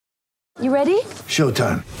You ready?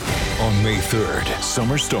 Showtime. On May 3rd,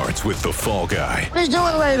 summer starts with The Fall Guy. Let's do it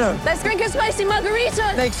later. Let's drink a spicy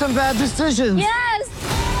margarita. Make some bad decisions. Yes!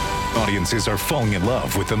 Audiences are falling in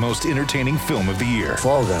love with the most entertaining film of the year.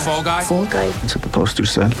 Fall Guy. Fall Guy? Fall Guy. That's what the poster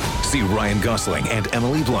said. See Ryan Gosling and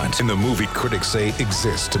Emily Blunt in the movie critics say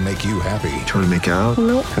exists to make you happy. Trying to make it out?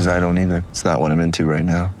 Nope. Because I don't either. It's not what I'm into right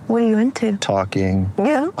now. What are you into? Talking.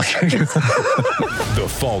 Yeah. The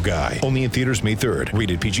Fall Guy. Only in theaters May 3rd.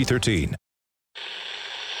 Rated PG-13.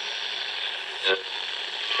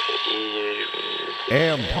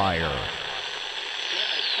 Empire.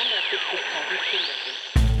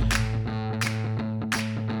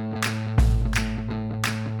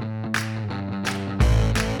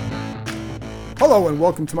 Hello and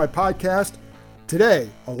welcome to my podcast. Today,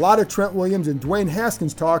 a lot of Trent Williams and Dwayne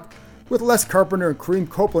Haskins talk with Les Carpenter and Kareem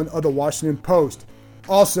Copeland of the Washington Post.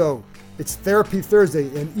 Also, it's Therapy Thursday,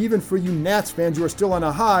 and even for you Nats fans who are still on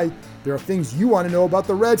a high, there are things you want to know about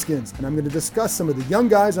the Redskins, and I'm going to discuss some of the young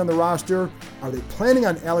guys on the roster. Are they planning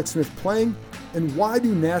on Alex Smith playing? And why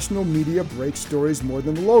do national media break stories more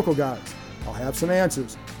than the local guys? I'll have some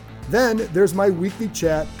answers. Then there's my weekly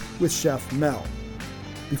chat with Chef Mel.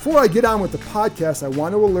 Before I get on with the podcast, I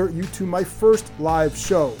want to alert you to my first live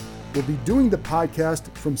show. We'll be doing the podcast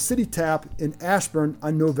from City Tap in Ashburn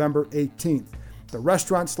on November 18th. The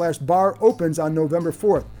restaurant/bar opens on November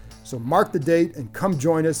 4th, so mark the date and come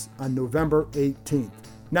join us on November 18th.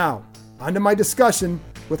 Now, on to my discussion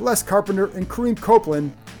with Les Carpenter and Kareem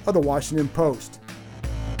Copeland of the Washington Post.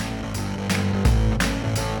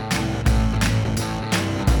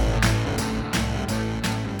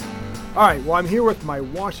 All right, well, I'm here with my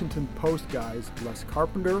Washington Post guys, Les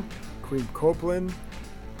Carpenter, Kareem Copeland.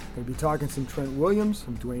 Going to be talking some Trent Williams,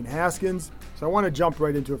 some Dwayne Haskins. So I want to jump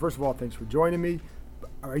right into it. First of all, thanks for joining me.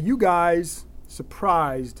 Are you guys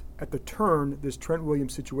surprised at the turn this Trent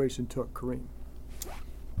Williams situation took, Kareem?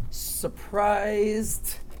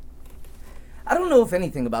 Surprised? I don't know if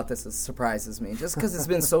anything about this surprises me, just because it's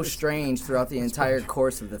been so strange throughout the entire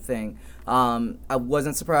course of the thing. I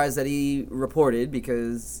wasn't surprised that he reported,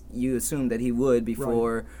 because you assumed that he would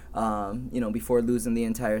before, before losing the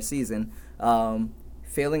entire season.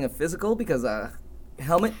 Failing a physical because of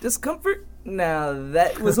helmet discomfort. Now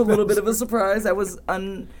that was a little bit of a surprise. That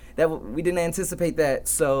we didn't anticipate that.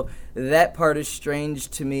 So that part is strange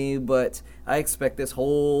to me. But I expect this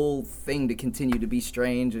whole thing to continue to be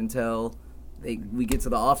strange until we get to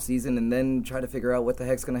the off season and then try to figure out what the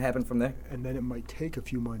heck's going to happen from there. And then it might take a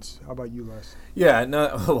few months. How about you, Les? Yeah,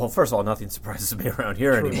 well, first of all, nothing surprises me around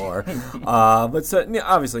here anymore.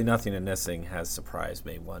 Obviously nothing in this thing has surprised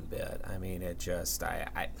me one bit. I mean, it just,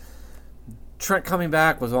 Trent coming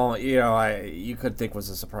back was all, you could think was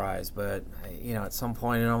a surprise, but, at some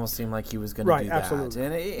point it almost seemed like he was going to do that. Right, absolutely.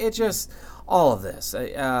 And it just, all of this,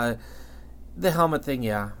 the helmet thing,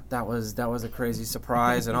 that was a crazy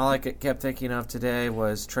surprise, and all I kept thinking of today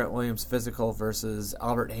was Trent Williams' physical versus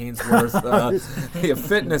Albert Haynesworth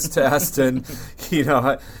fitness test, and in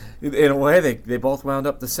a way they both wound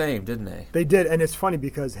up the same, didn't they? They did, and it's funny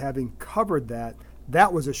because having covered that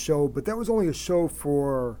was a show, but that was only a show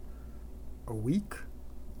for a week,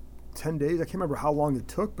 10 days. I can't remember how long it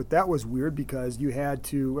took, but that was weird because you had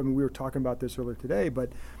to. I mean, we were talking about this earlier today,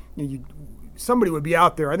 but somebody would be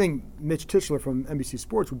out there. I think Mitch Tischler from NBC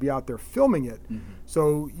Sports would be out there filming it. Mm-hmm.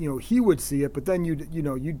 So, he would see it, but then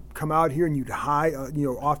you'd come out here and you'd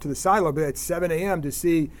off to the side a little bit at 7 a.m. to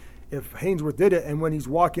see if Haynesworth did it. And when he's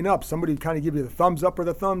walking up, somebody would kind of give you the thumbs up or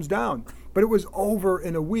the thumbs down. But it was over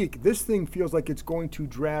in a week. This thing feels like it's going to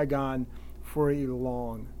drag on for a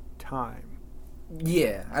long time.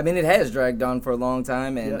 Yeah, I mean, it has dragged on for a long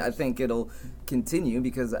time, and yes. I think it'll continue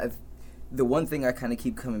because the one thing I kind of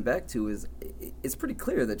keep coming back to is it's pretty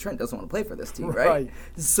clear that Trent doesn't want to play for this team, right?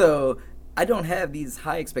 So I don't have these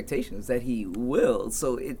high expectations that he will.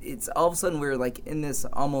 So it's all of a sudden we're like in this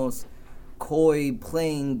almost coy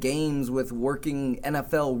playing games with working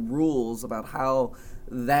NFL rules about how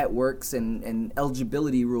that works and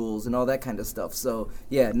eligibility rules and all that kind of stuff. So,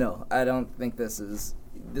 yeah, no, I don't think this is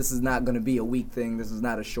not going to be a week thing. This is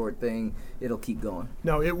not a short thing. It'll keep going.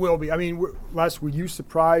 No, it will be. I mean, Les, were you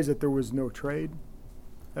surprised that there was no trade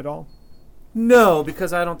at all? No,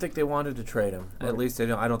 because I don't think they wanted to trade him. Right. At least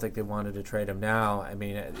I don't think they wanted to trade him now. I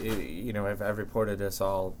mean, I've reported this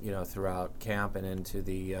all throughout camp and into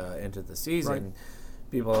the season. Right.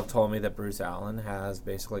 People have told me that Bruce Allen has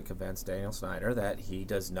basically convinced Daniel Snyder that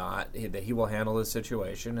that he will handle this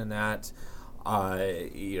situation, and that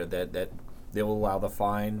that they will allow the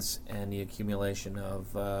fines and the accumulation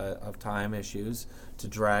of time issues to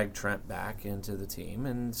drag Trent back into the team.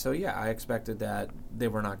 And so, I expected that they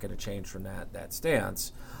were not going to change from that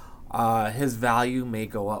stance. His value may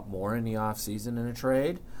go up more in the offseason in a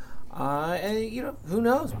trade. And who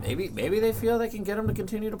knows? Maybe they feel they can get him to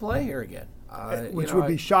continue to play here again. Which would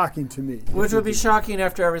be shocking to me. Which would be shocking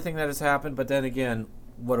after everything that has happened. But then again,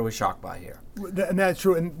 what are we shocked by here? And that's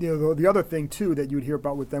true. And the other thing too that you would hear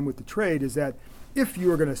about with them with the trade is that if you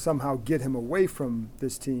were going to somehow get him away from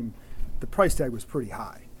this team, the price tag was pretty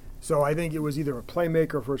high. So I think it was either a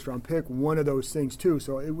playmaker, or first-round pick, one of those things too.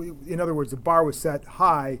 So in other words, the bar was set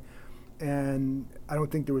high, and I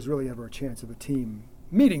don't think there was really ever a chance of a team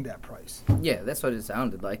meeting that price. Yeah, that's what it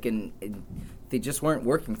sounded like, and they just weren't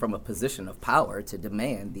working from a position of power to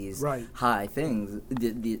demand these high things,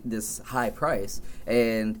 this high price,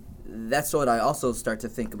 and that's what I also start to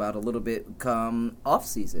think about a little bit come off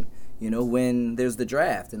season. When there's the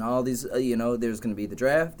draft and all these, there's going to be the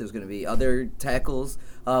draft, there's going to be other tackles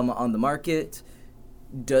on the market.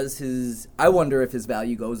 I wonder if his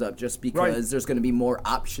value goes up just because there's going to be more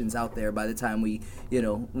options out there by the time we,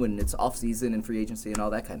 when it's off season and free agency and all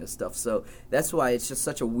that kind of stuff. So that's why it's just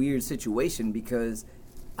such a weird situation, because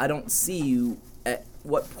I don't see at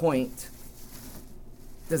what point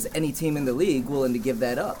does any team in the league willing to give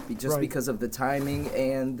that up just because of the timing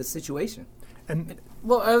and the situation.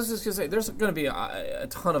 Well, I was just going to say, there's going to be a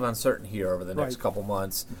ton of uncertainty here over the next couple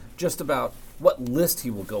months, just about what list he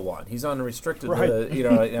will go on. He's on the restricted,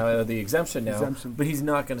 the exemption now, but he's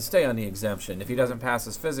not going to stay on the exemption. If he doesn't pass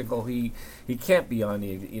his physical, he can't be on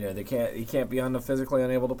the, he can't be on the physically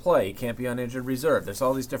unable to play. He can't be on injured reserve. There's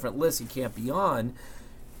all these different lists he can't be on.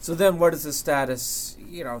 So then what is his status?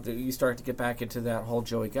 You start to get back into that whole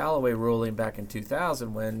Joey Galloway ruling back in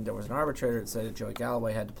 2000 when there was an arbitrator that said that Joey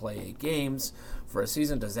Galloway had to play 8 games for a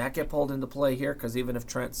season. Does that get pulled into play here? Because even if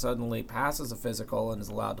Trent suddenly passes a physical and is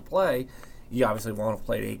allowed to play, you obviously won't have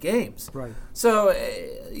played 8 games. Right. So,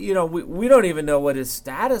 we don't even know what his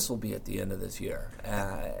status will be at the end of this year.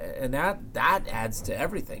 And that adds to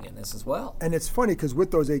everything in this as well. And it's funny because with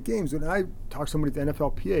those 8 games, when I talked to somebody at the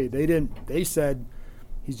NFLPA, they said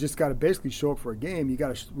he's just got to basically show up for a game. You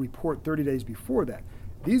got to report 30 days before that.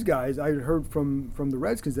 These guys, I heard from the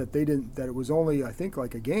Redskins that that it was only, I think,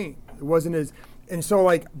 like a game. It wasn't as, and so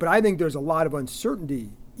but I think there's a lot of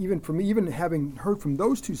uncertainty. Even having heard from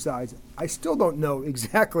those two sides, I still don't know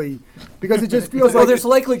exactly, because it just feels like there's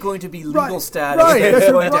likely going to be legal status.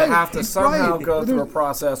 It's going to have to somehow go through a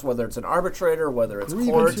process, whether it's an arbitrator, whether it's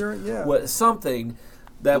court, something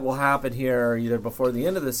that will happen here either before the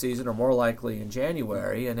end of the season or more likely in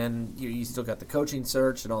January, and then you still got the coaching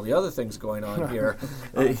search and all the other things going on here.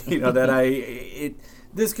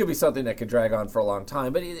 This could be something that could drag on for a long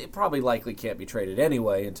time, but it probably likely can't be traded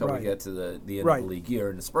anyway until we get to the end of the league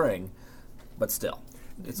year in the spring. But still,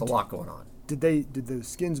 it's a lot going on. Did the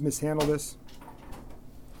Skins mishandle this?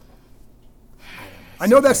 I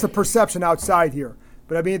know that's the perception outside here.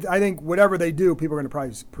 But I think whatever they do, people are going to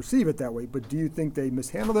probably perceive it that way. But do you think they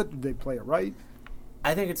mishandled it? Did they play it right?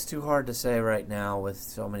 I think it's too hard to say right now with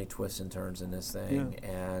so many twists and turns in this thing. Yeah.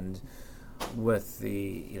 And with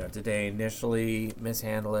did they initially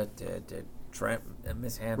mishandle it? Did Trent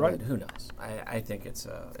mishandle it? Who knows? I think it's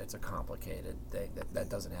a complicated thing that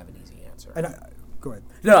doesn't have an easy answer. And go ahead.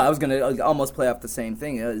 No, I was going to almost play off the same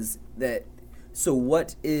thing. Is that so?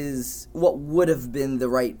 What would have been the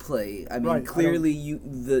right play? I mean, clearly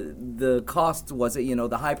the cost wasn't.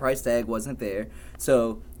 The high price tag wasn't there.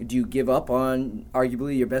 So do you give up on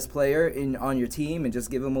arguably your best player on your team and just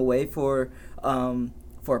give him away for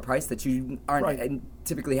a price that you aren't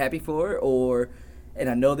typically happy for? And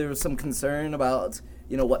I know there was some concern about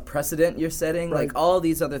what precedent you're setting. Like all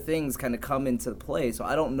these other things kind of come into play. So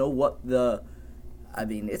I don't know what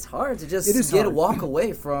it's hard to just walk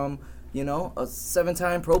away from. A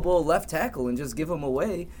 7-time Pro Bowl left tackle and just give him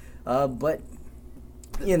away. But,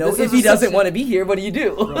 if he doesn't want to be here, what do you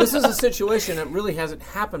do? This is a situation that really hasn't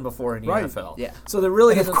happened before in the NFL. Yeah. So there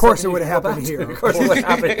really isn't. Of course it would have happened here. Of course it would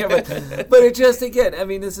happen here. But it just, again,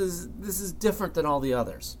 this is different than all the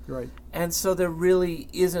others. Right. And so there really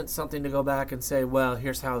isn't something to go back and say, well,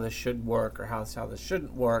 here's how this should work or how this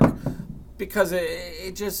shouldn't work. Because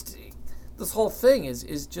this whole thing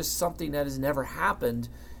is just something that has never happened.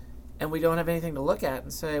 And we don't have anything to look at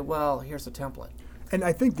and say, well, here's a template. And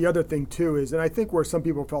I think the other thing, too, is, and I think where some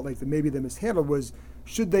people felt like that maybe they mishandled was,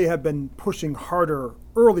 should they have been pushing harder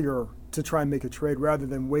earlier to try and make a trade rather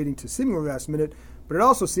than waiting to seemingly last minute? But it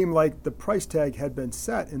also seemed like the price tag had been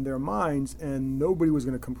set in their minds and nobody was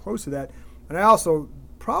going to come close to that. And I also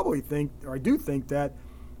probably think, or I do think that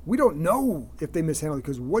we don't know if they mishandled it,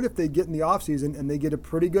 because what if they get in the offseason and they get a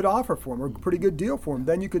pretty good offer for him or a pretty good deal for him?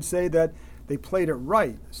 Then you could say that they played it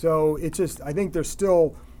right. So it's just, I think there's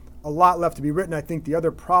still a lot left to be written. I think the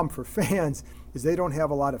other problem for fans is they don't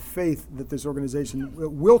have a lot of faith that this organization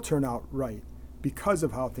will turn out right because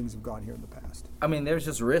of how things have gone here in the past. I mean, there's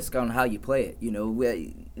just risk on how you play it. You know,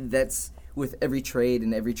 that's with every trade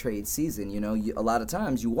and every trade season. You know, a lot of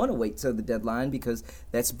times you want to wait till the deadline because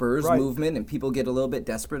that spurs movement and people get a little bit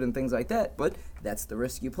desperate and things like that. But that's the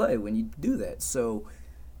risk you play when you do that. So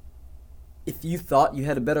if you thought you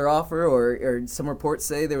had a better offer, or some reports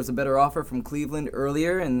say there was a better offer from Cleveland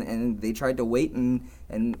earlier, and they tried to wait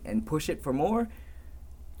and push it for more,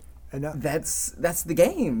 and that's the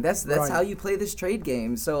game. That's how you play this trade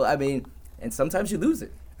game. So I mean, and sometimes you lose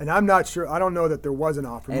it. And I'm not sure. I don't know that there was an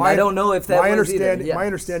offer. And I don't know if that was either. Yeah. My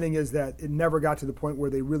understanding is that it never got to the point where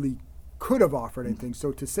they really could have offered anything.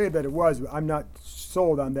 So to say that it was, I'm not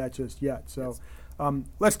sold on that just yet. So.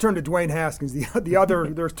 Let's turn to Dwayne Haskins. The other,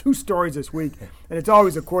 there's 2 stories this week, and it's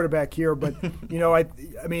always a quarterback here. But you know, I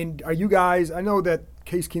mean, are you guys? I know that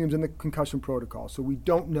Case Keenum's in the concussion protocol, so we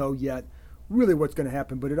don't know yet really what's going to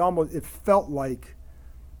happen. But it almost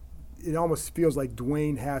feels like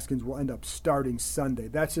Dwayne Haskins will end up starting Sunday.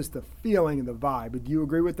 That's just the feeling and the vibe. But do you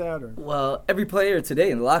agree with that? Or? Well, every player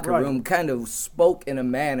today in the locker room kind of spoke in a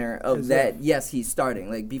manner of that. Yes, he's starting.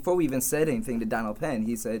 Like before we even said anything to Donald Penn,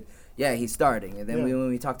 he said, yeah, he's starting. And then when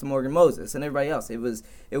we talked to Morgan Moses and everybody else, he was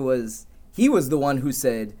the one who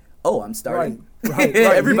said, oh, I'm starting. Right.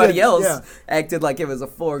 Everybody else acted like it was a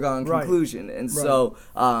foregone conclusion. And so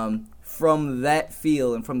from that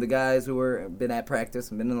feel and from the guys who have been at practice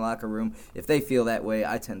and been in the locker room, if they feel that way,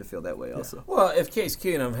 I tend to feel that way also. Well, if Case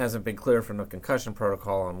Keenum hasn't been cleared from the concussion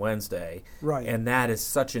protocol on Wednesday, and that is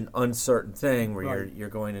such an uncertain thing where you're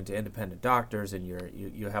going into independent doctors and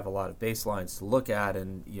you have a lot of baselines to look at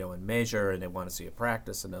and and measure, and they want to see a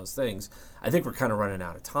practice and those things, I think we're kind of running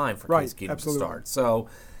out of time for Case Keenum to start. So,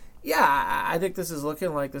 yeah, I think this is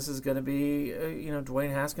looking like this is going to be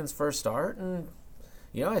Dwayne Haskins' first start, and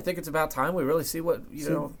I think it's about time we really see what see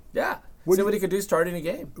what he could do starting a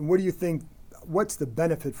game. What do you think? What's the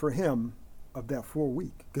benefit for him of that full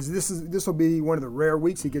week? Because this will be one of the rare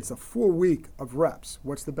weeks he gets a full week of reps.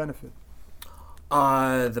 What's the benefit?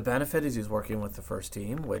 The benefit is he's working with the first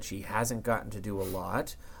team, which he hasn't gotten to do a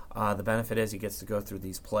lot. The benefit is he gets to go through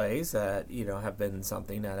these plays that have been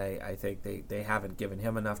something that I think they haven't given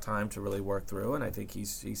him enough time to really work through, and I think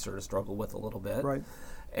he's sort of struggled with a little bit. Right.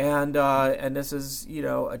 And this is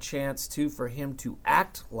a chance too for him to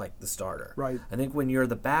act like the starter. Right. I think when you're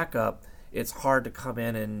the backup, it's hard to come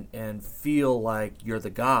in and feel like you're the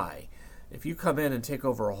guy. If you come in and take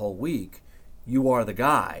over a whole week, you are the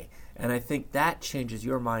guy, and I think that changes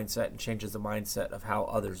your mindset and changes the mindset of how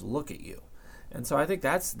others look at you. And so I think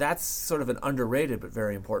that's sort of an underrated but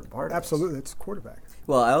very important part of Absolutely, it's quarterback.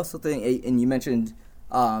 Well, I also think, and you mentioned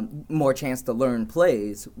more chance to learn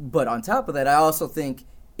plays, but on top of that, I also think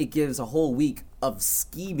it gives a whole week of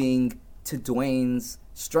scheming to Dwayne's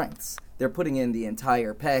strengths. They're putting in the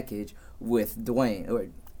entire package with Dwayne, or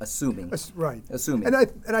assuming. Assuming. And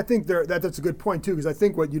I think that's a good point too, because I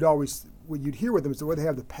think what you'd hear with them is that they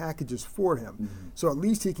have the packages for him. Mm-hmm. So at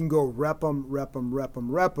least he can go rep them,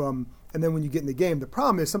 and then when you get in the game, the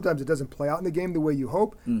problem is sometimes it doesn't play out in the game the way you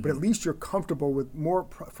hope, but at least you're comfortable with more.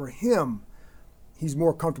 For him, he's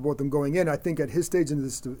more comfortable with them going in. I think at his stage in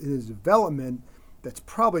his development, that's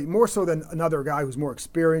probably more so than another guy who's more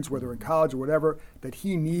experienced, whether in college or whatever, that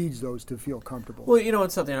he needs those to feel comfortable. Well,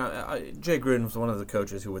 it's something. Jay Gruden was one of the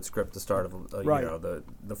coaches who would script the start of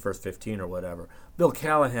the first 15 or whatever. Bill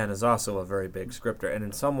Callahan is also a very big scripter, and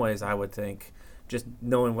in some ways, I would think, just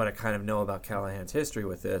knowing what I kind of know about Callahan's history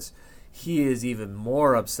with this, he is even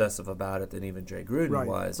more obsessive about it than even Jay Gruden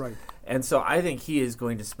was. Right. And so I think he is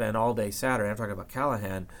going to spend all day Saturday, I'm talking about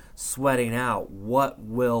Callahan, sweating out what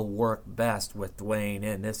will work best with Dwayne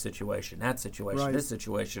in this situation, that situation, this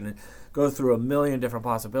situation, and go through a million different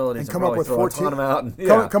possibilities and come up with 14 them out and,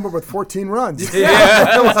 come up with 14 runs.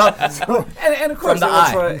 And of course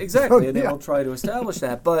they will try to establish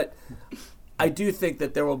that, but I do think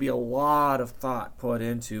that there will be a lot of thought put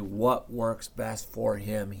into what works best for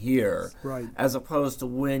him here, as opposed to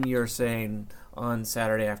when you're saying on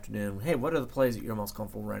Saturday afternoon, hey, what are the plays that you're most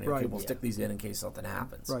comfortable running? Okay, we'll stick these in case something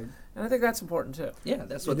happens. Right. And I think that's important too. Yeah,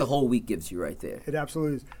 that's what the whole week gives you right there. It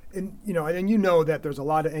absolutely is. And you know that there's a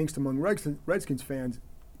lot of angst among Redskins fans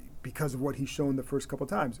because of what he's shown the first couple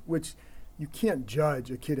of times, which you can't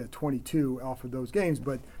judge a kid at 22 off of those games,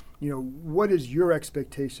 but what is your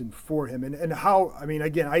expectation for him? And how,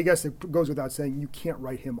 again, I guess it goes without saying you can't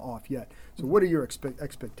write him off yet. So what are your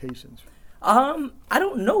expectations? I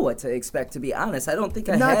don't know what to expect, to be honest. I don't think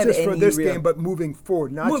I have any Not just for this game, but moving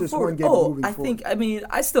forward. Not just one game, but moving forward.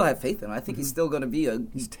 I still have faith in him. I think he's still going to be a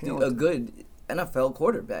good NFL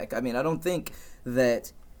quarterback. I don't think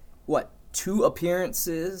that, 2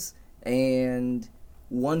 appearances and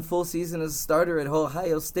 1 full season as a starter at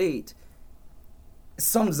Ohio State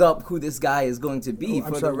sums up who this guy is going to be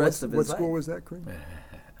for the rest of his life. What school was that, Kareem?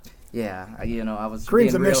 Yeah, I was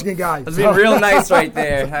Kareem's being a Michigan guy. I was being real nice right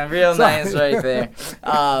there. Nice right there.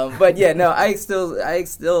 But yeah, no, I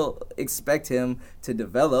still expect him to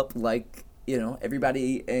develop like,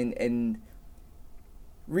 everybody and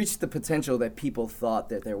reach the potential that people thought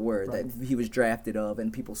that there were, that he was drafted of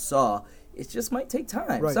and people saw. It just might take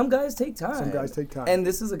time. Right. Some guys take time. And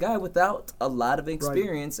this is a guy without a lot of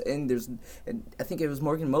experience. Right. And I think it was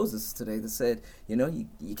Morgan Moses today that said, you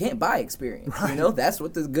can't buy experience. Right. That's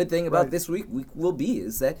what the good thing about this week will be,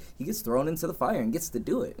 is that he gets thrown into the fire and gets to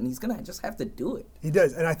do it. And he's going to just have to do it. He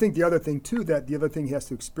does. And I think the other thing, too, the other thing he has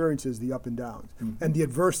to experience is the up and downs and the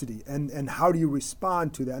adversity. And how do you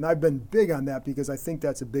respond to that? And I've been big on that because I think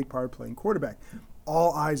that's a big part of playing quarterback.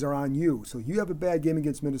 All eyes are on you. So you have a bad game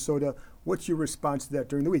against Minnesota. What's your response to that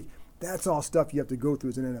during the week? That's all stuff you have to go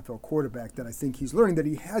through as an NFL quarterback that I think he's learning that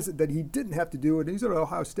he didn't have to do it. He's at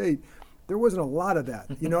Ohio State. There wasn't a lot of that.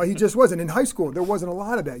 He just wasn't. In high school, there wasn't a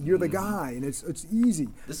lot of that. You're the guy, and it's easy.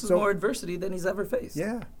 This is more adversity than he's ever faced.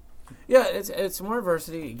 Yeah. Yeah, it's more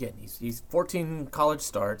adversity. Again, he's 14 college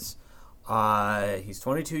starts. He's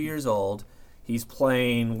 22 years old. He's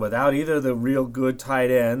playing without either the real good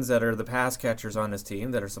tight ends that are the pass catchers on his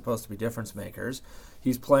team that are supposed to be difference makers.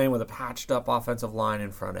 He's playing with a patched-up offensive line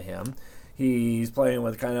in front of him. He's playing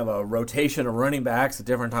with kind of a rotation of running backs at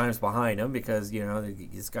different times behind him because,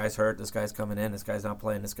 this guy's hurt, this guy's coming in, this guy's not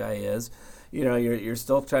playing, this guy is. You're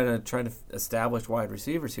still trying to establish wide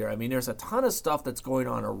receivers here. I mean, there's a ton of stuff that's going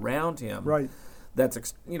on around him. Right. That's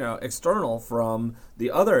external from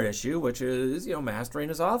the other issue, which is mastering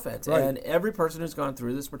his offense. Right. And every person who's gone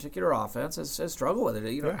through this particular offense has struggled with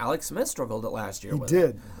it. Alex Smith struggled it last year. He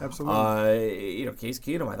did, absolutely. Case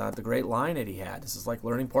Keenum, I thought the great line that he had. This is like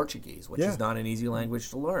learning Portuguese, which is not an easy language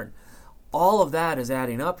to learn. All of that is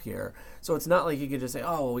adding up here. So it's not like you could just say,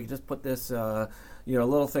 oh, well, we just put this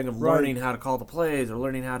little thing of learning how to call the plays or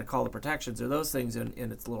learning how to call the protections or those things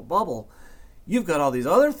in its little bubble. You've got all these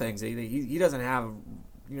other things. He doesn't have,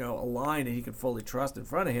 a line that he can fully trust in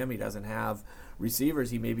front of him. He doesn't have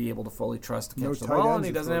receivers he may be able to fully trust to catch the ball, and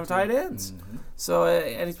he doesn't have tight ends. Mm-hmm. So,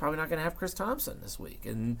 and he's probably not going to have Chris Thompson this week.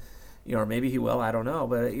 And, or maybe he will, I don't know.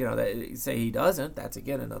 But, say he doesn't, that's,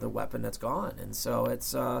 again, another weapon that's gone. And so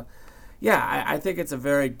it's, I think it's a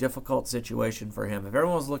very difficult situation for him. If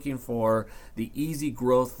everyone's looking for the easy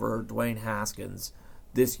growth for Dwayne Haskins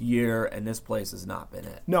this year, and this place has not been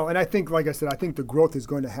it. No, and I think, like I said, I think the growth is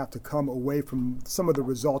going to have to come away from some of the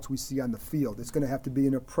results we see on the field. It's going to have to be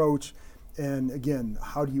an approach, and again,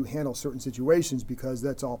 how do you handle certain situations, because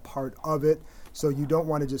that's all part of it. So you don't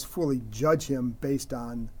want to just fully judge him based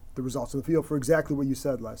on the results of the field for exactly what you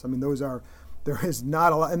said, Les. I mean, there is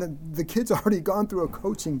not a lot, and the kid's already gone through a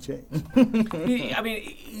coaching change.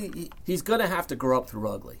 He's going to have to grow up through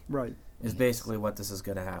ugly. Right. Is basically what this is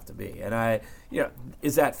going to have to be. And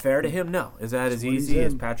is that fair to him? No. Is that as easy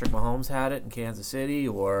as Patrick Mahomes had it in Kansas City,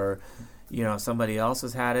 or, somebody else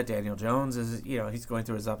has had it? Daniel Jones is, he's going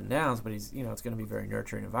through his up and downs, but he's, it's going to be a very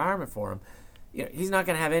nurturing environment for him. He's not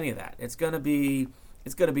going to have any of that. It's going to be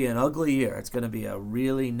an ugly year. It's going to be a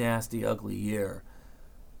really nasty, ugly year.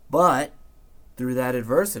 But through that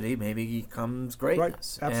adversity, maybe comes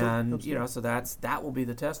greatness. Right. Absolutely. And, so that will be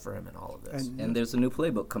the test for him in all of this. And there's a new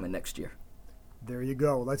playbook coming next year. There you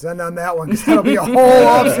go. Let's end on that one, because that'll be a whole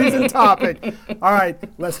off-season topic. All right,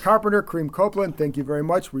 Les Carpenter, Kareem Copeland, thank you very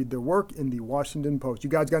much. Read their work in the Washington Post. You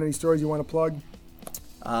guys got any stories you want to plug?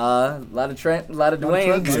 A lot of Trent, a lot of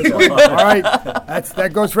Dwayne. All right,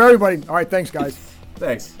 that goes for everybody. All right, thanks, guys.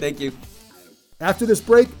 Thanks. Thank you. After this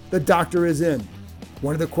break, the doctor is in.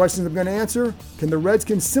 One of the questions I'm going to answer, can the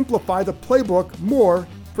Redskins simplify the playbook more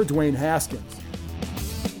for Dwayne Haskins?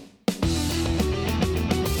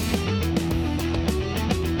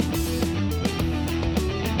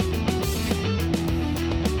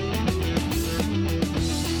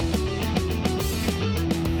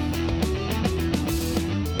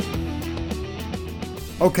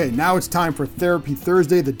 Okay, now it's time for Therapy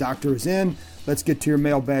Thursday. The doctor is in. Let's get to your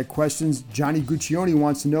mailbag questions. Johnny Guccione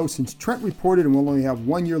wants to know, since Trent reported and will only have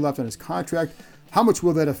 1 year left on his contract, how much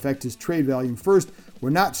will that affect his trade value? First,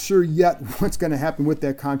 we're not sure yet what's going to happen with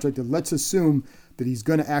that contract. And let's assume that he's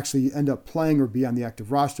going to actually end up playing or be on the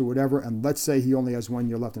active roster or whatever. And let's say he only has 1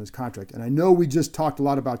 year left on his contract. And I know we just talked a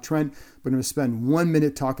lot about Trent, but I'm going to spend 1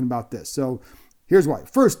 minute talking about this. So Here's why.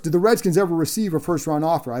 First, did the Redskins ever receive a first-round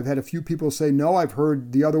offer? I've had a few people say no. I've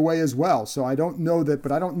heard the other way as well. So I don't know that,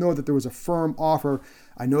 but I don't know that there was a firm offer.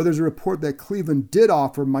 I know there's a report that Cleveland did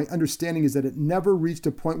offer. My understanding is that it never reached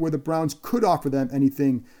a point where the Browns could offer them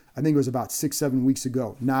anything. I think it was about 6-7 weeks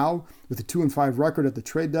ago. Now, with a 2-5 record at the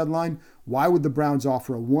trade deadline, why would the Browns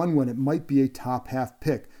offer a 1 when it might be a top half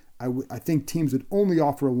pick? I think teams would only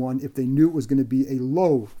offer a 1 if they knew it was going to be a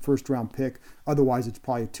low first-round pick. Otherwise, it's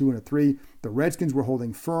probably a 2 and a 3. The Redskins were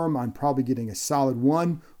holding firm on probably getting a solid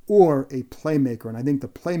 1 or a playmaker. And I think the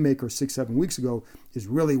playmaker 6-7 weeks ago is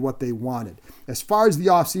really what they wanted. As far as the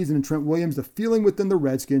offseason and Trent Williams, the feeling within the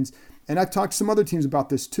Redskins, and I've talked to some other teams about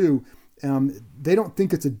this too, they don't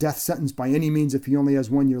think it's a death sentence by any means if he only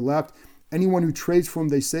has 1 year left. Anyone who trades for him,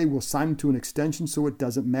 they say, will sign him to an extension, so it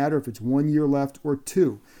doesn't matter if it's 1 year left or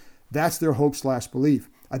 2. That's their hope/belief.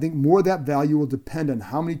 I think more of that value will depend on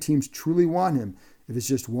how many teams truly want him. If it's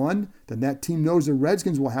just 1, then that team knows the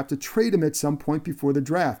Redskins will have to trade him at some point before the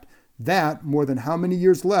draft. That, more than how many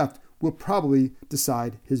years left, will probably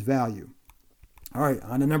decide his value. All right,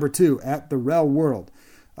 on to number 2, at the Rel World.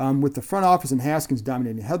 With the front office and Haskins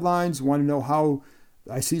dominating headlines, want to know how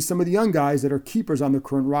I see some of the young guys that are keepers on the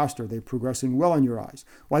current roster. They're progressing well in your eyes.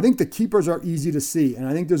 Well, I think the keepers are easy to see, and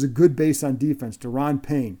I think there's a good base on defense. Daron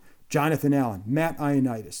Payne, Jonathan Allen, Matt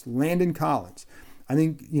Ioannidis, Landon Collins. I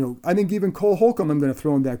think even Cole Holcomb I'm going to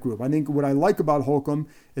throw in that group. I think what I like about Holcomb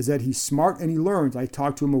is that he's smart and he learns. I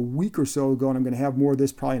talked to him a week or so ago, and I'm going to have more of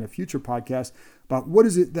this probably in a future podcast, about what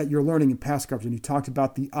is it that you're learning in pass coverage. And he talked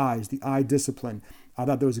about the eyes, the eye discipline. I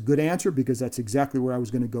thought that was a good answer because that's exactly where I was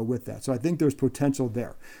going to go with that. So I think there's potential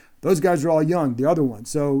there. Those guys are all young, the other ones.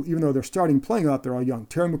 So even though they're starting playing out, they're all young.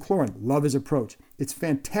 Terry McLaurin, love his approach. It's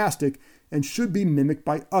fantastic and should be mimicked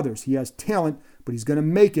by others. He has talent, but he's going to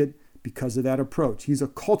make it because of that approach. He's a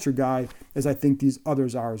culture guy, as I think these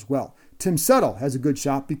others are as well. Tim Settle has a good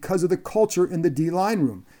shot because of the culture in the D-line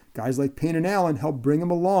room. Guys like Payne and Allen helped bring him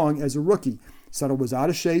along as a rookie. Settle was out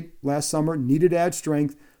of shape last summer, needed to add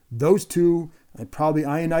strength. Those two, and probably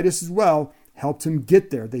Ioannidis as well, helped him get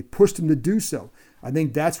there. They pushed him to do so. I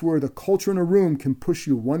think that's where the culture in a room can push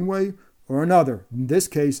you one way or another. In this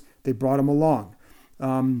case, they brought him along.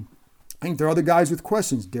 I think there are other guys with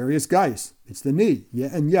questions. Darius Geis, it's the knee. Yeah,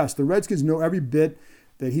 and yes, the Redskins know every bit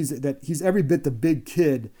that he's every bit the big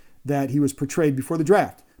kid that he was portrayed before the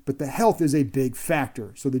draft. But the health is a big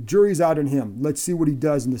factor. So the jury's out on him. Let's see what he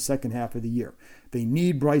does in the second half of the year. They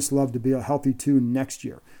need Bryce Love to be a healthy too next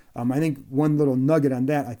year. I think one little nugget on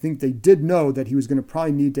that, I think they did know that he was going to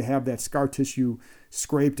probably need to have that scar tissue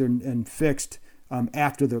scraped and fixed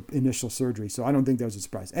after the initial surgery. So I don't think that was a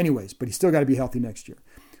surprise. Anyways, but he's still got to be healthy next year.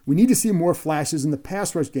 We need to see more flashes in the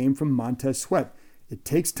pass rush game from Montez Sweat. It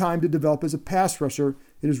takes time to develop as a pass rusher,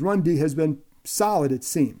 and his run D has been solid, it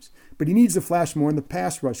seems. But he needs to flash more in the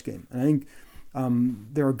pass rush game. And I think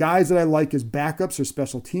there are guys that I like as backups or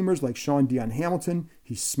special teamers like Sean Dion Hamilton.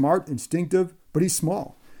 He's smart, instinctive, but he's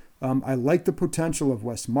small. I like the potential of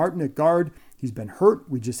Wes Martin at guard. He's been hurt.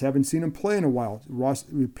 We just haven't seen him play in a while. Ross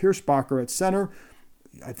Pierschbacher at center.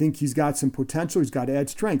 I think he's got some potential. He's got to add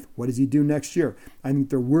strength. What does he do next year? I think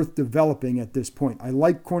they're worth developing at this point. I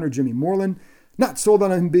like corner Jimmy Moreland. Not sold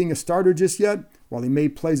on him being a starter just yet. While he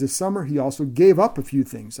made plays this summer, he also gave up a few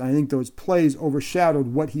things. I think those plays overshadowed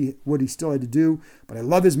what he still had to do. But I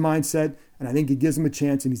love his mindset, and I think it gives him a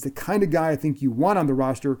chance. And he's the kind of guy I think you want on the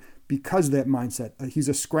roster because of that mindset. He's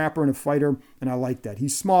a scrapper and a fighter, and I like that.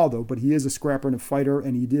 He's small, though, but he is a scrapper and a fighter,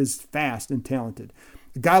 and he is fast and talented.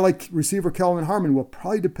 A guy like receiver Kelvin Harmon will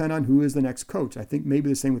probably depend on who is the next coach. I think maybe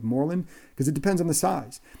the same with Moreland because it depends on the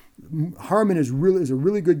size. Harmon is a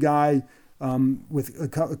really good guy with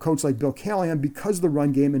a coach like Bill Callahan because of the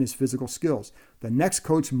run game and his physical skills. The next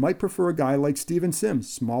coach might prefer a guy like Steven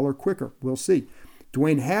Sims, smaller, quicker. We'll see.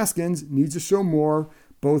 Dwayne Haskins needs to show more,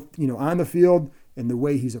 both on the field and the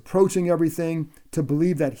way he's approaching everything, to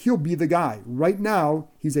believe that he'll be the guy. Right now,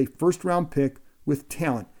 he's a first-round pick with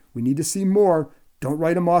talent. We need to see more. Don't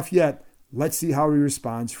write him off yet. Let's see how he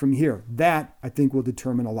responds from here. That, I think, will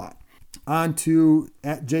determine a lot. On to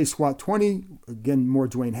at JSWAT20. Again, more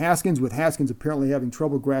Dwayne Haskins, with Haskins apparently having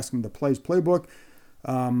trouble grasping the plays playbook.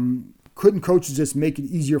 Couldn't coaches just make it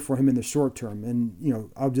easier for him in the short term? And,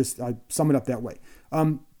 I sum it up that way.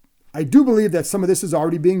 I do believe that some of this is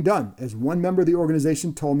already being done. As one member of the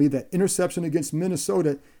organization told me, that interception against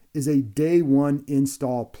Minnesota is a day one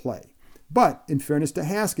install play. But in fairness to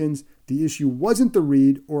Haskins, the issue wasn't the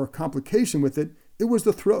read or a complication with it. It was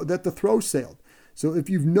the throw sailed. So if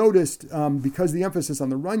you've noticed, because the emphasis on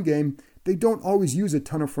the run game, they don't always use a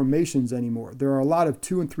ton of formations anymore. There are a lot of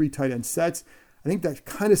 2 and 3 tight end sets. I think that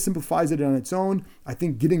kind of simplifies it on its own. I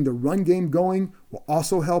think getting the run game going will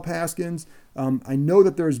also help Haskins. I know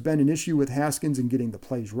that there's been an issue with Haskins in getting the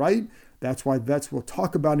plays right. That's why vets will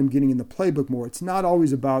talk about him getting in the playbook more. It's not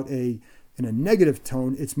always about in a negative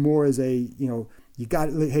tone. It's more as you got,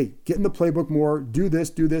 hey, get in the playbook more, do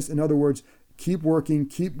this. In other words, keep working,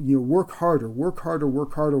 work harder,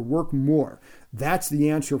 work more. That's the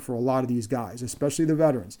answer for a lot of these guys, especially the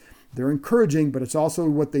veterans. They're encouraging, but it's also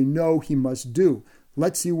what they know he must do.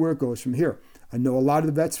 Let's see where it goes from here. I know a lot of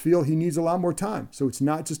the vets feel he needs a lot more time, so it's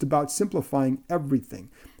not just about simplifying everything.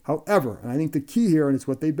 However, and I think the key here, and it's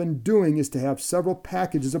what they've been doing, is to have several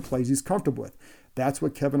packages of plays he's comfortable with. That's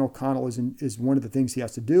what Kevin O'Connell is one of the things he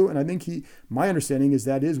has to do, and I think my understanding is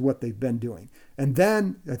that is what they've been doing. And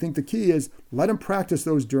then I think the key is let him practice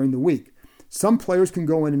those during the week. Some players can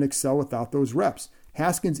go in and excel without those reps.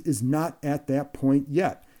 Haskins is not at that point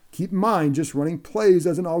yet. Keep in mind, just running plays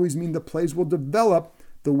doesn't always mean the plays will develop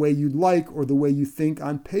the way you'd like or the way you think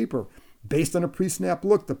on paper. Based on a pre-snap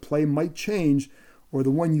look, the play might change, or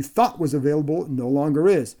the one you thought was available no longer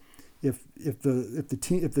is. If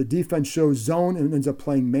the defense shows zone and ends up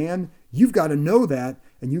playing man, you've got to know that,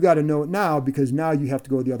 and you got to know it now, because now you have to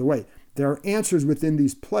go the other way. There are answers within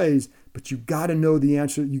these plays, but you got to know the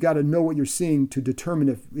answer. You got to know what you're seeing to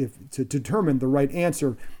determine to determine the right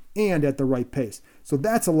answer and at the right pace. So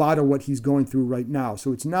that's a lot of what he's going through right now.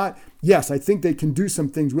 So it's not, yes, I think they can do some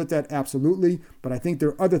things with that, absolutely, but I think there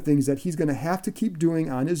are other things that he's going to have to keep doing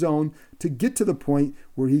on his own to get to the point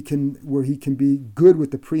where he can be good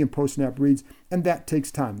with the pre and post snap reads, and that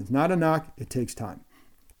takes time. It's not a knock, it takes time.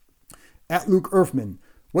 At Luke Erfman,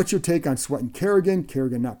 what's your take on Sweat and Kerrigan?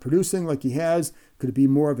 Kerrigan not producing like he has. Could it be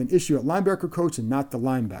more of an issue at linebacker coach and not the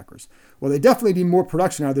linebackers? Well, they definitely need more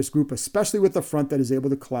production out of this group, especially with the front that is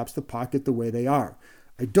able to collapse the pocket the way they are.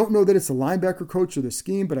 I don't know that it's the linebacker coach or the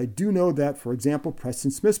scheme, but I do know that, for example,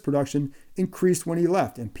 Preston Smith's production increased when he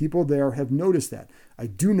left, and people there have noticed that. I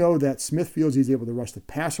do know that Smith feels he's able to rush the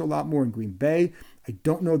passer a lot more in Green Bay. I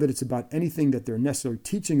don't know that it's about anything that they're necessarily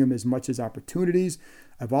teaching him as much as opportunities.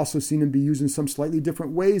 I've also seen him be using some slightly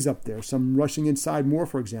different ways up there, some rushing inside more,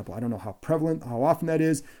 for example. I don't know how prevalent, how often that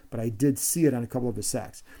is, but I did see it on a couple of his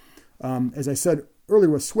sacks. As I said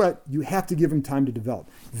earlier with Sweat, you have to give him time to develop.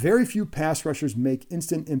 Very few pass rushers make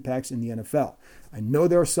instant impacts in the NFL. I know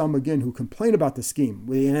there are some, again, who complain about the scheme,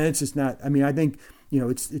 and it's just not, I think,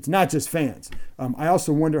 it's not just fans. I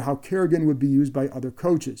also wonder how Kerrigan would be used by other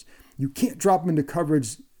coaches. You can't drop him into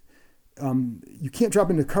coverage. You can't drop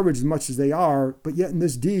into coverage as much as they are, but yet in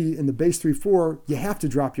this D, in the base 3-4, you have to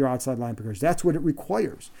drop your outside linebackers. That's what it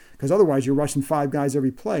requires, because otherwise you're rushing 5 guys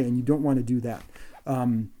every play, and you don't want to do that.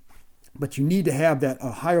 But you need to have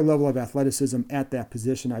a higher level of athleticism at that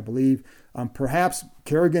position, I believe. Perhaps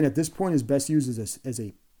Kerrigan at this point is best used as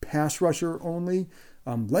a pass rusher only.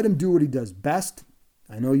 Let him do what he does best.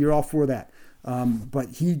 I know you're all for that. But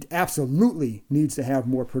he absolutely needs to have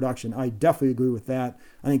more production. I definitely agree with that.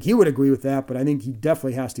 I think he would agree with that, but I think he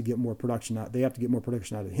definitely has to get more production out. They have to get more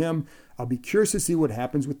production out of him. I'll be curious to see what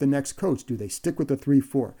happens with the next coach. Do they stick with the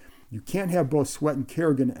 3-4? You can't have both Sweat and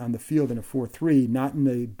Kerrigan on the field in a 4-3, not in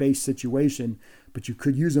a base situation, but you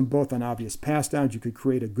could use them both on obvious pass downs. You could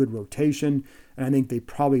create a good rotation, and I think they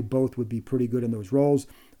probably both would be pretty good in those roles.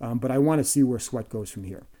 But I want to see where Sweat goes from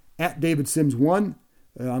here. At David Sims 1,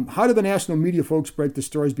 how do the national media folks break the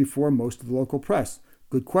stories before most of the local press?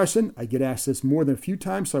 Good question. I get asked this more than a few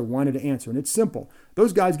times, so I wanted to answer. And it's simple.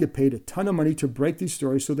 Those guys get paid a ton of money to break these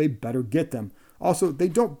stories, so they better get them. Also, they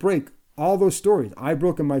don't break all those stories. I've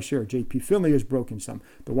broken my share. J.P. Finley has broken some.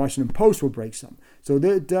 The Washington Post will break some. So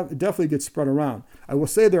they definitely get spread around. I will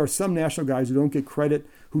say there are some national guys who don't get credit,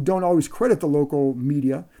 who don't always credit the local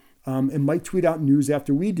media, and might tweet out news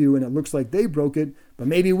after we do, and it looks like they broke it, but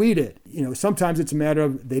maybe we did. Sometimes it's a matter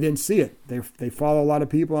of they didn't see it. They follow a lot of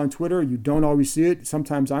people on Twitter. You don't always see it.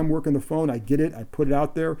 Sometimes I'm working the phone. I get it. I put it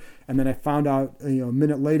out there, and then I found out a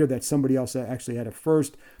minute later that somebody else actually had it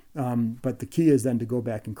first. But the key is then to go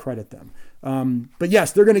back and credit them. But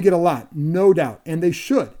yes, they're going to get a lot, no doubt, and they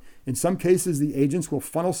should. In some cases, the agents will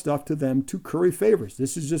funnel stuff to them to curry favors.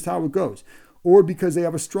 This is just how it goes. Or because they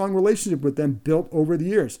have a strong relationship with them built over the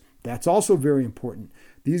years. That's also very important.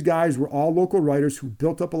 These guys were all local writers who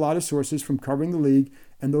built up a lot of sources from covering the league,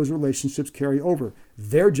 and those relationships carry over.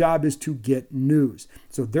 Their job is to get news.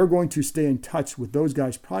 So they're going to stay in touch with those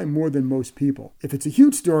guys probably more than most people. If it's a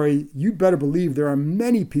huge story, you'd better believe there are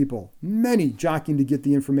many people, many jockeying to get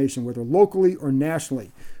the information, whether locally or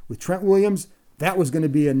nationally. With Trent Williams, that was going to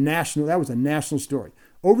be a national story.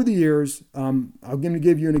 Over the years, I'm going to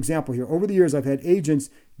give you an example here. Over the years, I've had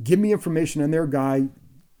agents give me information on their guy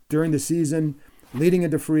during the season, leading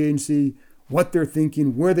into free agency, what they're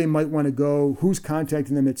thinking, where they might want to go, who's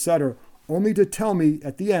contacting them, etc., only to tell me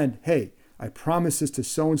at the end, hey, I promised this to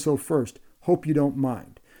so-and-so first. Hope you don't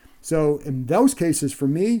mind. So in those cases, for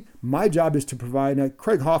me, my job is to provide, now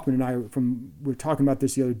Craig Hoffman and I were talking about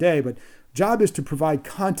this the other day, but job is to provide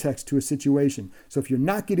context to a situation. So if you're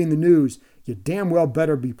not getting the news, you damn well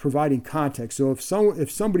better be providing context. So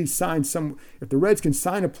if somebody signs if the Reds can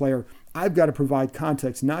sign a player, I've got to provide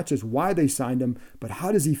context, not just why they signed him, but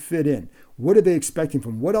how does he fit in? What are they expecting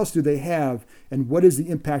from him? What else do they have? And what is the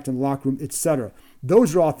impact in the locker room, etc.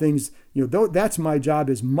 Those are all things, that's my job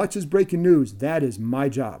as much as breaking news. That is my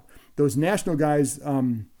job. Those national guys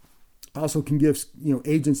also can give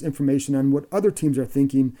agents information on what other teams are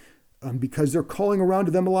thinking because they're calling around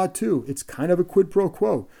to them a lot too. It's kind of a quid pro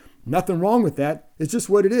quo. Nothing wrong with that. It's just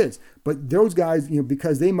what it is. But those guys,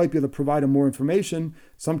 because they might be able to provide them more information,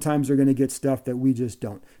 sometimes they're going to get stuff that we just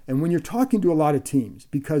don't. And when you're talking to a lot of teams,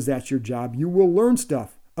 because that's your job, you will learn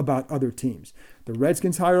stuff about other teams. The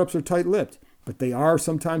Redskins higher-ups are tight-lipped, but they are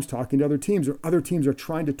sometimes talking to other teams, or other teams are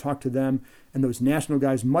trying to talk to them, and those national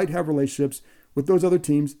guys might have relationships with those other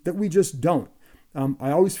teams that we just don't.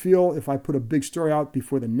 I always feel if I put a big story out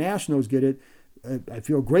before the Nationals get it, I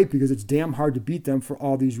feel great because it's damn hard to beat them for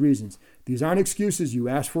all these reasons. These aren't excuses. You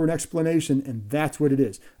ask for an explanation, and that's what it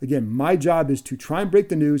is. Again, my job is to try and break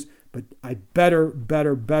the news, but I better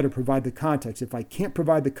provide the context. If I can't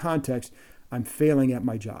provide the context, I'm failing at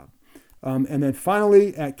my job. And then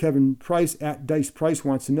finally, at Kevin Price, at Dice Price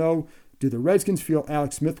wants to know, do the Redskins feel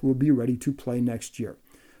Alex Smith will be ready to play next year?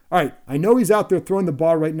 All right, I know he's out there throwing the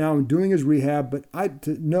ball right now and doing his rehab, but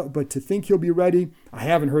to think he'll be ready, I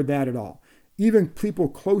haven't heard that at all. Even people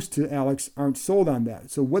close to Alex aren't sold on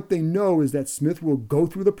that. So what they know is that Smith will go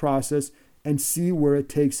through the process and see where it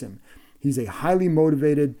takes him. He's a highly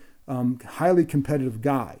motivated, highly competitive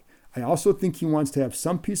guy. I also think he wants to have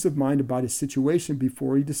some peace of mind about his situation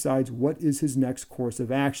before he decides what is his next course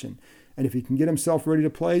of action. And if he can get himself ready to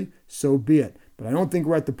play, so be it. But I don't think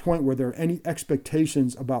we're at the point where there are any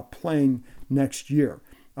expectations about playing next year.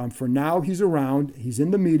 For now, he's around, he's in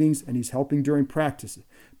the meetings, and he's helping during practice.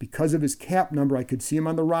 Because of his cap number, I could see him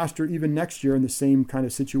on the roster even next year in the same kind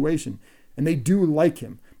of situation. And they do like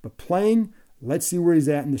him. But playing, let's see where he's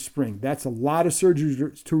at in the spring. That's a lot of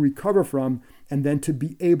surgeries to recover from, and then to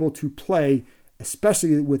be able to play,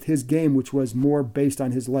 especially with his game, which was more based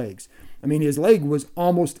on his legs. I mean, his leg was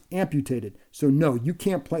almost amputated. So no, you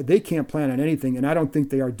can't play. They can't plan on anything, and I don't think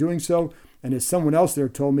they are doing so. And as someone else there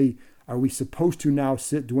told me, are we supposed to now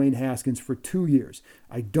sit Dwayne Haskins for 2 years?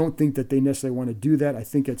 I don't think that they necessarily want to do that. I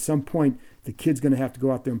think at some point the kid's going to have to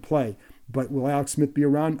go out there and play. But will Alex Smith be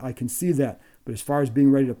around? I can see that. But as far as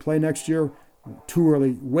being ready to play next year, too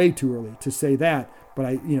early, way too early to say that.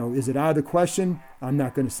 But is it out of the question? I'm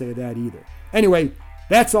not going to say that either. Anyway,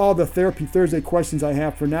 that's all the Therapy Thursday questions I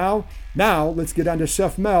have for now. Now let's get on to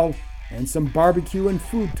Chef Mel and some barbecue and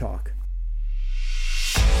food talk.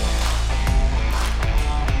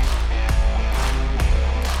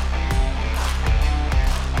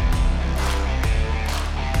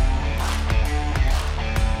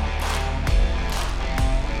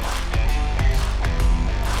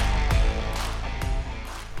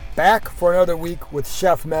 Back for another week with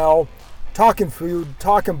Chef Mel, talking food,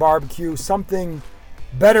 talking barbecue, something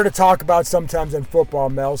better to talk about sometimes than football,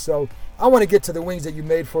 Mel. So I want to get to the wings that you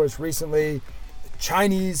made for us recently,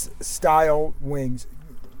 Chinese-style wings.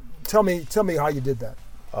 Tell me how you did that.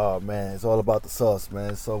 Oh, man, it's all about the sauce,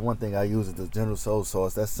 man. So one thing I use is the General Tso's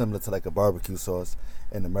sauce. That's similar to like a barbecue sauce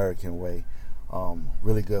in the American way.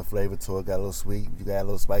 Really good flavor to it. Got a little sweet. You got a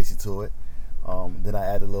little spicy to it. Then I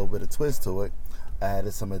added a little bit of twist to it. I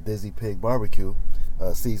added some of Dizzy Pig barbecue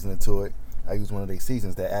seasoning to it. I used one of their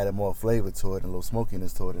seasons that added more flavor to it and a little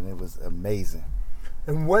smokiness to it, and it was amazing.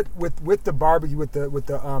 And what with the barbecue with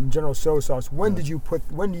the General Tso's sauce? When are you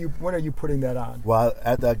putting that on? Well,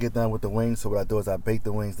 after I get done with the wings, so what I do is I bake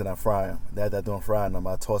the wings, then I fry them. After I'm done frying them,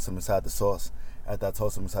 I toss them inside the sauce. After I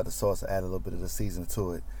toss them inside the sauce, I add a little bit of the seasoning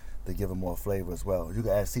to it to give it more flavor as well. You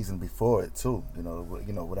can add seasoning before it too.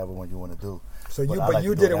 Whatever one you want to do. So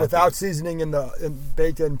you did it without seasoning in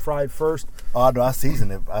baked and fried first? Oh no, I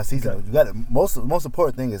season it. Okay. You got it. Most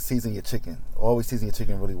important thing is season your chicken. Always season your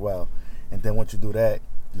chicken really well, and then once you do that,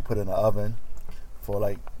 you put it in the oven for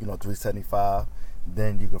 375.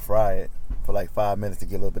 Then you can fry it for 5 minutes to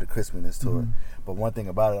get a little bit of crispiness to it. But only thing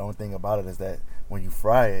about it is that when you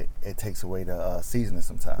fry it, it takes away the seasoning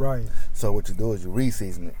sometimes. Right. So what you do is you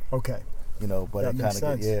re-season it. Okay. But it kind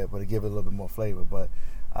of but it give it a little bit more flavor. But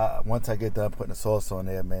once I get done putting the sauce on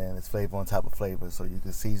there, man, it's flavor on top of flavor. So you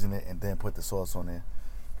can season it and then put the sauce on there.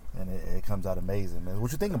 and it comes out amazing, man.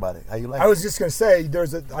 What you think about it? How you like? I was just gonna say,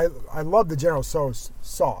 I love the General Tso's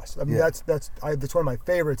sauce. I mean, Yeah. that's one of my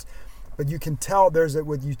favorites. But you can tell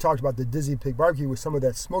what you talked about, the Dizzy Pig barbecue with some of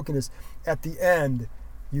that smokiness at the end.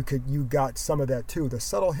 You got some of that too, the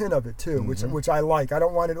subtle hint of it too, which I like. I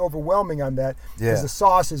don't want it overwhelming on that because the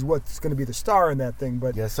sauce is what's going to be the star in that thing.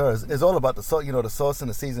 But yes, sir. It's all about the sauce. You know, the sauce and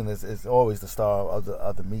the season is always the star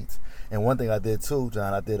of the meats. And one thing I did too,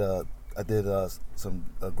 John, I did some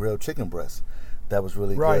grilled chicken breast. That was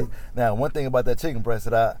really good. Now, one thing about that chicken breast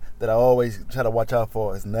that I always try to watch out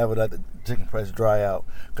for is never let the chicken breast dry out,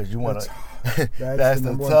 because you want to. That's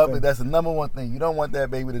the number one thing. You don't want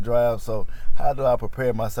that baby to dry out. So how do I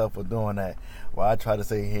prepare myself for doing that? Well, I try to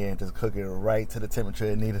stay here and just cook it right to the temperature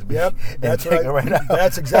it needs to be. Yep, that's right. Right out.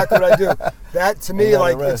 That's exactly what I do. That to me,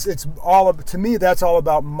 like it's all to me. That's all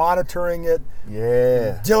about monitoring it.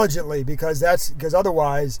 Diligently, because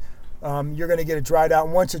otherwise. You're going to get it dried out,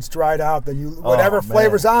 and once it's dried out, then whatever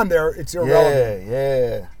flavor's on there, it's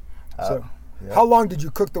irrelevant. So, how long did you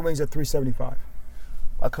cook the wings at 375?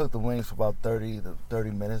 I cooked the wings for about 30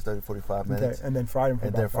 minutes, 45 minutes. Okay, and then fried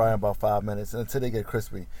them for about 5 minutes until they get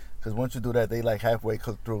crispy. Because once you do that, they like halfway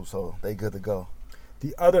cooked through, so they good to go.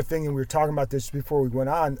 The other thing, and we were talking about this before we went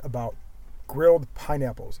on, about grilled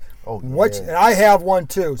pineapples. And I have one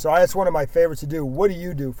too, so that's one of my favorites to do. What do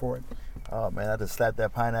you do for it? Oh man, I just slap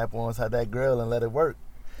that pineapple inside that grill and let it work.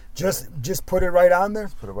 Just put it right on there?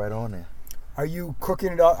 Just put it right on there. Are you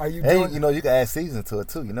cooking it up? Are you doing? You know, you can add seasoning to it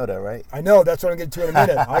too. You know that, right? I know. That's what I'm getting to in a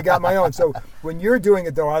minute. I got my own. So when you're doing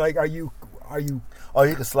it though, are you? Oh,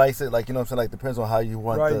 you can slice it, like, you know what I'm saying, like, depends on how you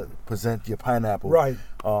want to present your pineapple. Right.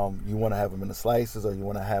 You want to have them in the slices, or you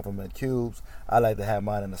want to have them in cubes. I like to have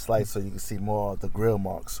mine in the slice so you can see more of the grill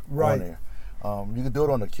marks on there. You can do it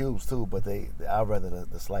on the cubes too, but I'd rather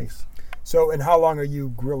the slice. So, and how long are you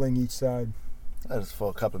grilling each side? Just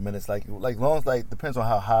for a couple of minutes, like long as, like, depends on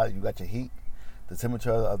how hot you got your heat, the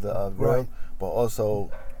temperature of the grill, but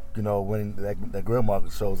also, you know, when that grill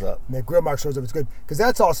mark shows up. And that grill mark shows up, it's good, because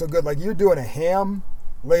that's also good. Like, you're doing a ham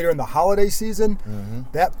later in the holiday season.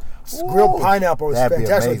 That grilled pineapple is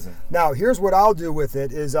fantastic. Amazing. Now, here's what I'll do with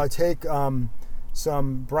it: is I take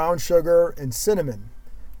some brown sugar and cinnamon.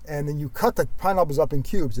 And then you cut the pineapples up in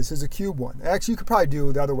cubes. This is a cube one. Actually, you could probably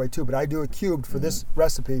do the other way too, but I do it cubed for this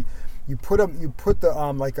recipe. You put the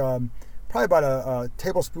probably about a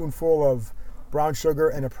tablespoonful of brown sugar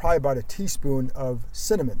and probably about a teaspoon of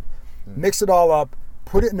cinnamon. Mix it all up.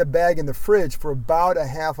 Put it in a bag in the fridge for about a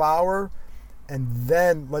half hour, and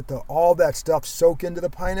then let all that stuff soak into the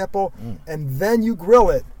pineapple, and then you grill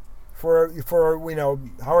it for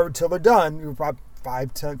however till they're done. About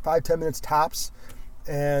 5-10 minutes tops.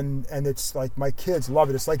 And it's like, my kids love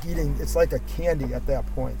it. It's like a candy at that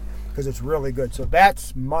point, because it's really good. So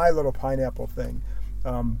that's my little pineapple thing.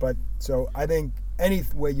 But so I think any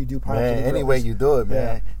way you do pineapple, any way you do it,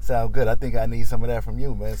 man, sound good. I think I need some of that from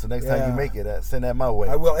you, man. So next time you make it, send that my way.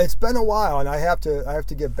 I will. It's been a while, and I have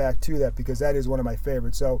to get back to that, because that is one of my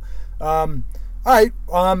favorites. So, all right,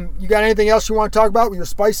 you got anything else you want to talk about with your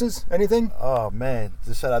spices? Anything? Oh man,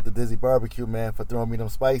 just shout out to Dizzy Barbecue, man, for throwing me them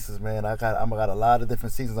spices, man. I got a lot of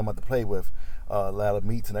different seasonings I'm about to play with, a lot of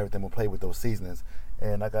meats and everything. We'll play with those seasonings,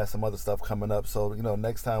 and I got some other stuff coming up. So, you know,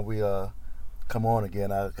 next time we come on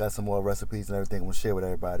again, I got some more recipes and everything we'll share with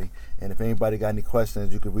everybody. And if anybody got any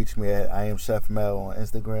questions, you can reach me at I am Chef Mel on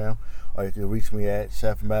Instagram, or you can reach me at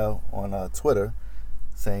Chef Mel on Twitter.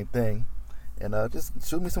 Same thing. And just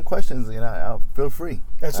shoot me some questions, I'll feel free.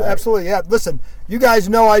 Absolutely, yeah. Listen, you guys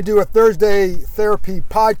know I do a Thursday therapy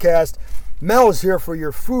podcast. Mel is here for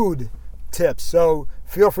your food tips, so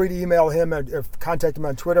feel free to email him or contact him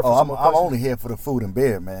on Twitter. I'm only here for the food and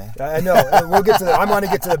beer, man. I know. We'll get to that. I'm going to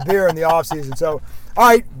get to the beer in the off season. So, all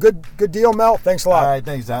right, good deal, Mel. Thanks a lot. All right,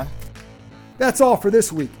 thanks, John. That's all for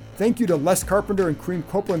this week. Thank you to Les Carpenter and Kareem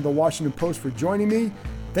Copeland of the Washington Post for joining me.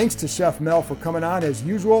 Thanks to Chef Mel for coming on as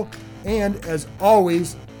usual. And as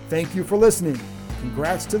always, thank you for listening.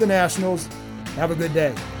 Congrats to the Nationals. Have a good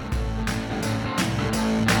day.